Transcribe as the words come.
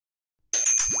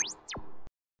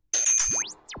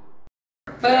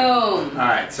Boom.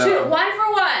 Alright, so. 1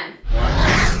 for 1.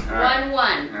 Right. 1-1.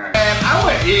 Right. Man, I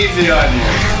went easy on you.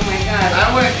 Oh my god. I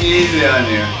went easy on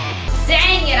you.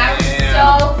 Dang it, I was so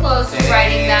close to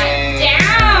writing that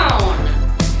down.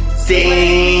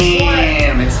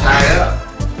 Damn, it's tied up.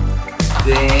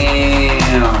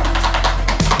 Damn.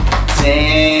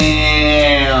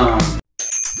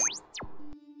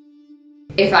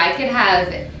 If I could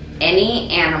have any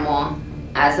animal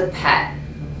as a pet,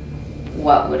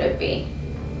 what would it be?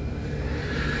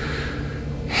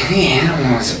 Any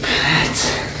animal as a pet?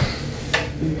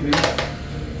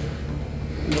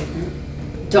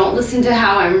 Don't listen to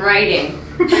how I'm writing.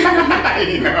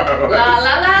 I know. La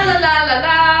la la la la la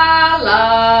la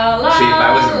la. See, if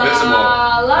I was invisible,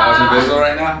 la, if I was invisible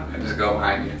right now, I'd just go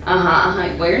behind you.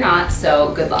 Well, you're not,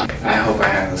 so good luck. I hope I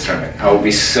have this right. I will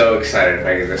be so excited if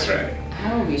I get this right.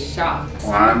 I will be shocked.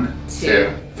 1,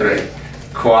 2, 3.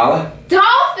 Koala?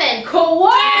 Dolphin!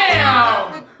 Koala!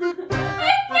 I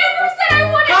never said I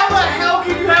wanted. How the hell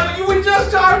can you have it? You were just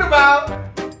talking about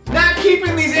not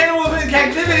keeping these animals in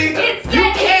captivity.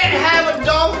 You can't have a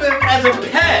dolphin as a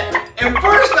pet. And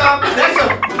first off, that's a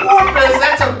porpoise.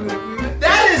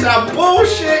 That is a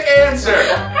bullshit answer.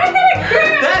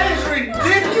 That is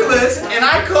ridiculous, and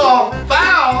I call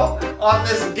foul on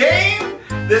this game.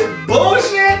 This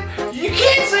bullshit. You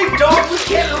can't say dolphin. You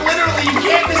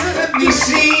can't. This isn't the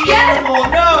sea animal.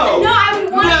 No. No, I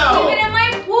would want to keep it in my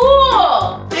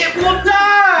pool. It will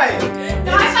die.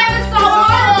 Not if I was so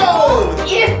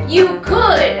If you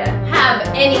could have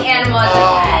any animal as a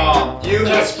pet. You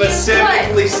have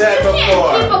specifically said before. You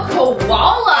can't keep a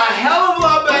koala. A hell of a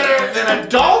lot better than a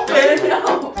dolphin.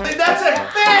 No. That's a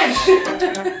fish.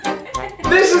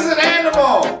 This is an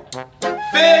animal.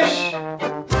 Fish.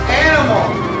 Animal.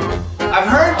 I've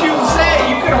heard you say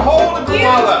you can hold a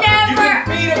koala. You can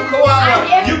feed a koala.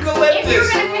 Eucalyptus. If you were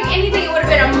going to pick anything, it would have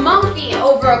been a monkey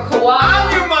over a koala. I'm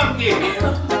your monkey.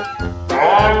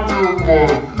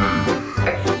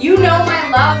 You know my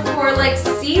love for like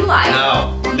sea life.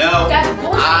 No. That's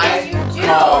bullshit. I Yes, you do.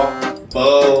 call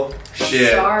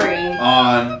bullshit Sorry.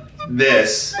 on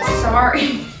this.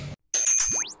 Sorry.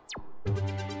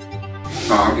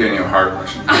 Oh, I'm giving you a hard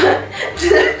question.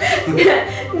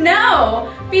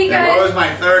 No, because. And what was my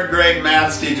 3rd grade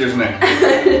maths teacher's name? No,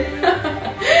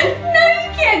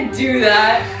 you can't do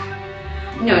that.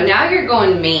 No, now you're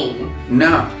going mean.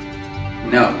 No.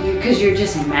 Because you're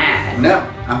just mad. No,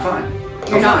 I'm fine.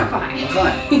 You're not fine. I'm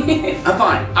fine. I'm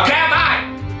fine. Okay, I'm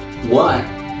fine. What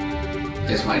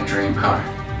is my dream car?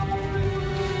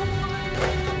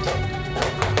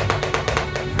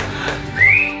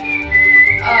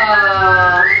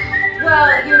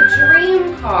 Well, your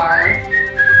dream car.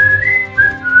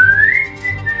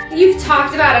 You've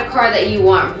talked about a car that you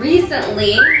want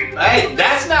recently. Hey,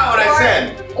 that's not what I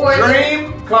said.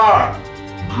 Dream car.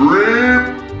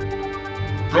 Dream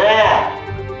car.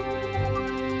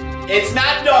 It's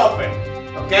not dolphin.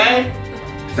 Okay?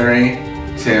 3,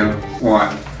 2,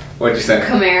 1. What'd you say?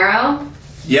 Camaro.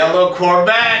 Yellow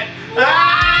Corvette. Corvette.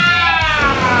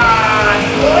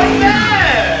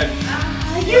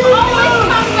 You always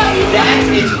talk about you.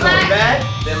 It's Corvette,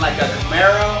 then like a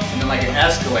Camaro, and then like an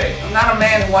Escalade. I'm not a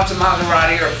man who wants a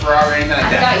Maserati or a Ferrari or anything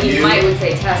like that. I thought you might would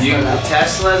say Tesla.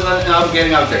 Tesla's I'm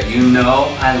getting up there. You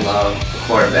know I love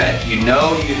Corvette. You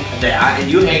know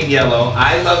you hate yellow.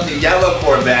 I love the yellow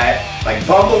Corvette, like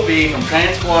Bumblebee from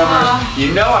Transformers.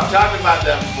 You know I've talked about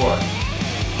them before.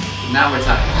 Now we're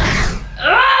tied.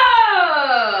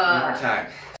 Now we're tied.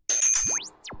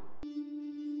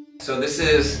 So this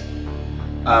is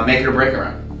make it or break it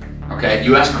round. Okay,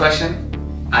 you ask a question,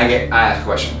 I ask a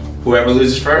question. Whoever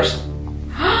loses first,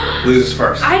 loses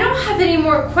first. I don't have any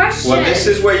more questions. Well, this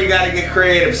is where you gotta get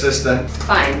creative, sister.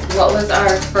 Fine. What was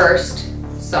our first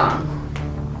song?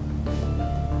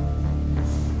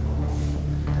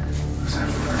 What was our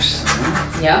first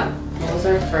song? Yep. What was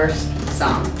our first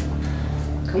song?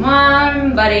 Come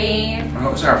on, buddy.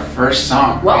 What was our first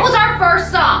song? What was our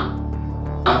first song?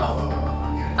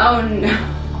 Oh no.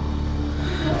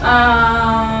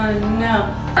 Oh no.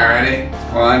 All right, ready?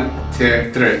 1,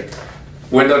 2, 3.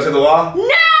 Window to the wall? No!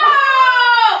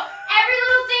 Every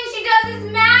little thing she does is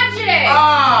magic!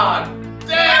 Ah,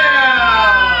 damn!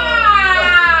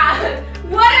 Ah!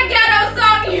 What a ghetto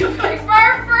song you picked for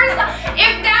our first song!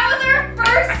 If that was our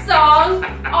first song,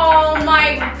 oh my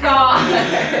god!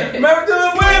 Remember to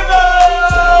the window!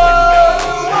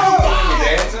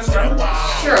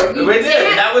 Sure, we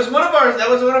did. That was one of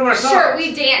our songs. Sure,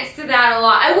 we danced to that a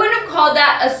lot. I wouldn't have called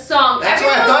that a song. That's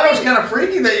why I thought it was kind of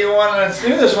freaky that you wanted to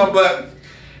do this one, but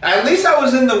At least I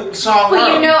was in the song.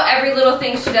 But you know, every little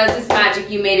thing she does is magic.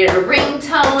 You made it a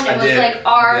ringtone. It was like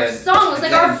our song. It was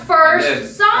like our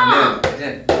first song. I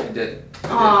did.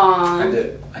 Aww.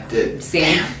 I did.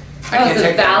 See? That was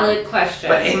a valid question.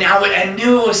 But I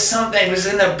knew it was something. It was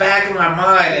in the back of my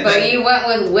mind. But you went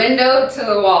with window to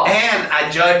the wall. And I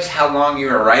judged how long you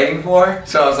were writing for.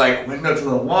 So I was like, window to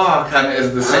the wall kind of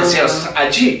is the same. I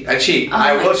cheat.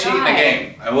 I will cheat in the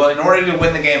game. I will. In order to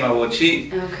win the game, I will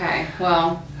cheat. Okay.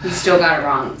 Well, you still got it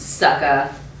wrong, sucker.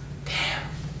 Damn.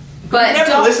 But I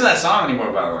never listen to that song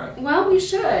anymore, by the way. Well, we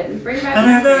should. Bring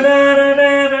back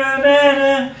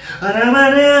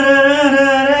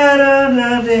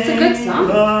It's a good song.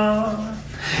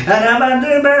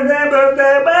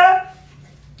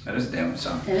 That is a damn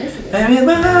song. That is a good song.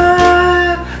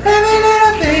 Every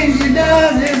little thing she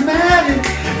does is magic.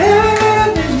 Every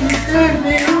little thing she turns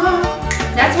me on.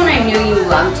 That's when I knew you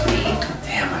loved me.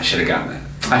 Damn, I should have gotten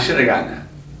that.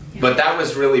 Yeah. But that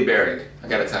was really buried. I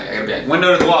gotta tell you, I gotta be like,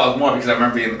 window to the wall is more because I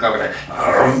remember being in the car with like,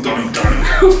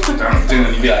 and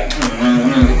you'd be like,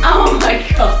 oh my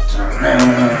god.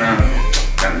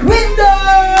 Window!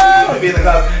 I'd be in the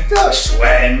car,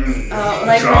 sweating. Oh,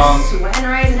 like we're sweating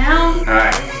right now?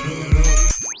 Alright.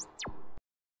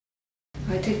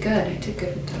 I did good with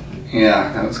that one.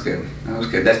 Yeah, that was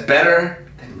good. That's better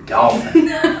than dolphin.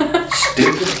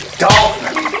 Stupid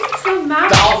dolphin. So mad.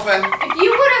 Dolphin. If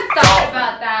you would have thought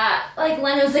about that, like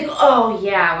Lena was like, oh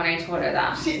yeah, when I told her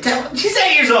that. She's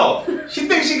 8 years old. She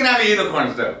thinks she can have a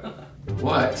unicorn still.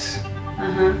 What?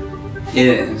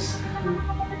 Is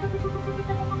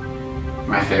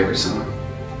my favorite song.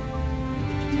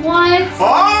 What?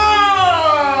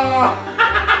 Oh!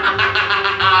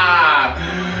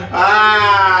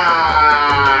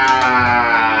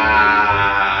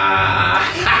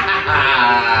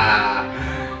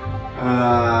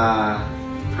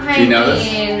 Do you know this?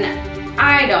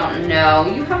 I don't know.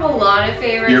 You have a lot of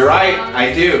favorites. You're right,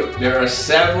 I do. There are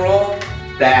several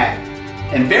that,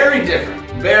 and very different.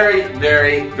 Very,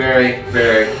 very, very,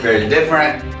 very, very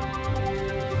different.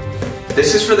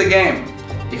 This is for the game.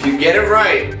 If you get it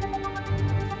right,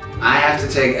 I have to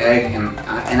take egg, and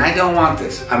I don't want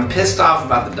this. I'm pissed off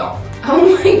about the dolphin.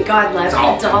 Oh my god, let's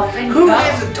dolphin. Who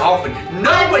has a dolphin?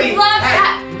 Nobody. I love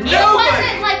that. It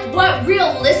wasn't like what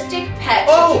realistic pet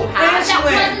would you have. That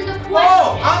wasn't the question.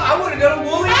 Oh, I would have done a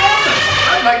woolly mammoth.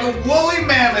 I'd like a woolly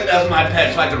mammoth as my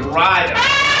pet so I could ride him.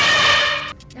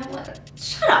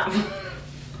 Shut up.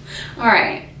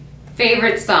 Alright.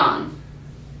 Favorite song.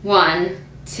 1,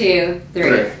 2,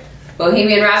 3.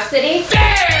 Bohemian Rhapsody.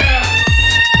 Damn!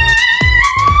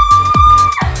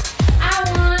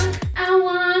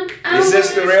 Is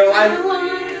this the real life?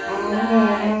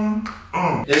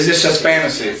 Is this just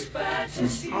fantasy?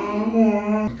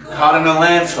 Caught in a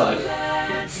landslide.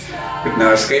 With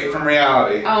no escape from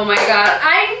reality. Oh my god.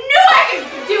 I knew I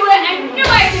could do it. I knew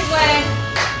I could win.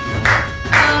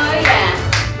 Oh yeah.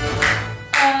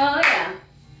 Oh yeah.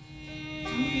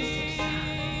 Don't be so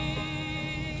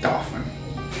sad. Dolphin.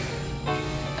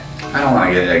 I don't want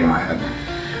to get an egg in my head.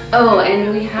 Oh,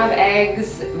 and we have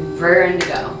eggs raring to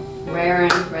go.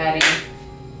 Raring, ready.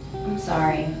 I'm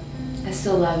sorry. I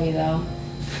still love you though.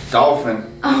 Dolphin.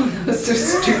 Oh, that was so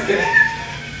stupid.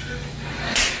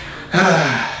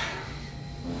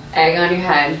 Egg on your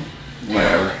head.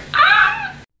 Whatever.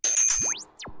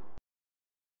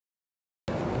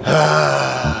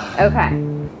 Okay.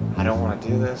 I don't want to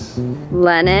do this.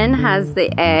 Lennon has the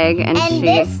egg and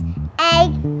this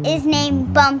egg is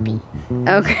named Bumpy.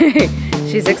 Okay.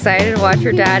 She's excited to watch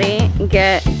her daddy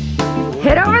get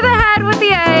hit over the head with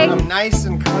the egg. I'm nice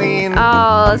and clean.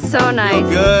 Oh, so nice. Feel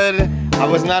good. I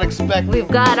was not expecting. We've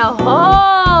got a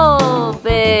whole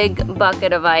big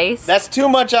bucket of ice. That's too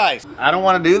much ice. I don't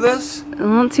want to do this.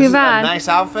 Not too bad. A nice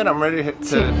outfit. I'm ready to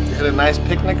hit a nice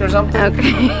picnic or something.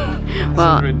 Okay.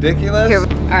 Well, this is ridiculous. Here,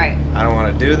 all right. I don't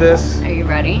want to do this. Are you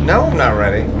ready? No, I'm not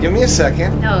ready. Give me a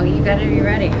second. No, you gotta be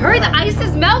ready. Hurry, the ice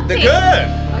is melting. Good.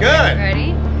 Okay, Good.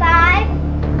 Ready? 5,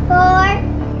 4,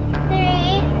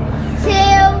 3, 2,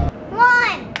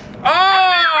 1. Oh!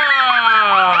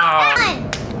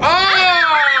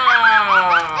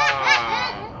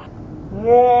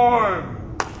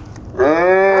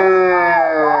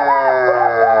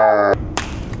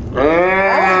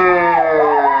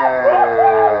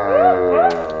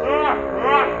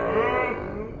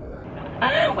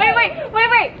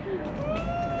 Wait.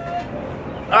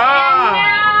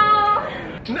 Ah!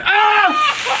 And now... Ah!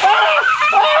 Ah!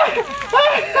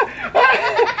 Ah!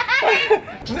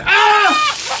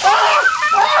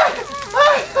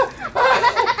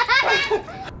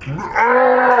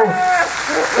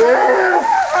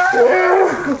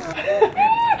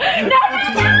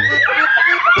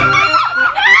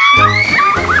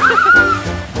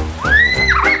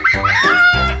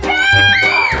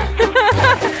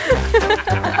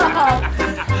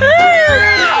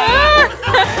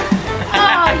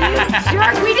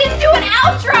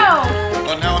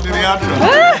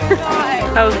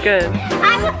 That was good.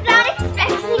 I was not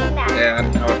expecting that.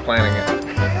 Yeah, I was planning it.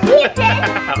 You did?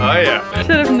 Oh yeah.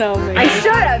 Should have known. I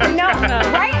should have. No,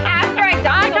 right after I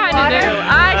dumped the water.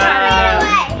 I kind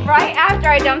of knew. Right after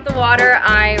I dumped the water,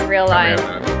 I realized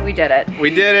we did it. We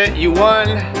did it. You won.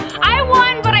 I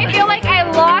won, but I feel like I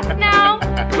lost now.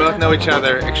 We both know each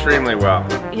other extremely well.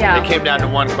 Yeah. It came down to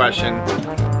one question.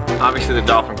 Obviously the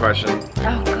dolphin question.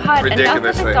 Oh God, enough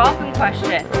with the dolphin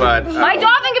question. But my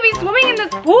dolphin could be swimming in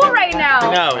this pool right now.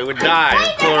 No, it would die.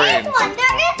 Wait, there is one.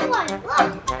 There is one.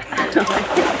 Look.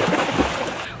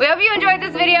 We hope you enjoyed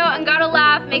this video and got a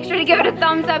laugh. Make sure to give it a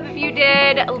thumbs up if you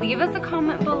did. Leave us a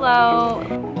comment below.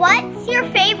 What's your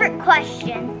favorite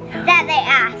question that they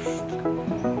asked?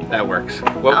 That works.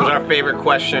 What was our favorite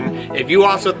question? If you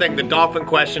also think the dolphin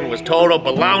question was total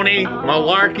baloney,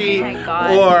 malarkey, my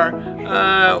God. or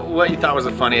what you thought was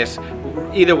the funniest,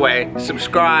 either way,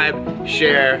 subscribe,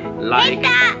 share, like. Hit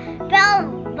that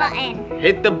bell button.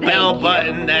 Hit the bell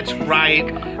button, that's right.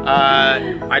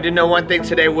 I do know one thing,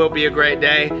 today will be a great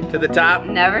day. To the top.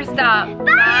 Never stop.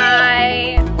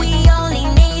 Bye. Bye.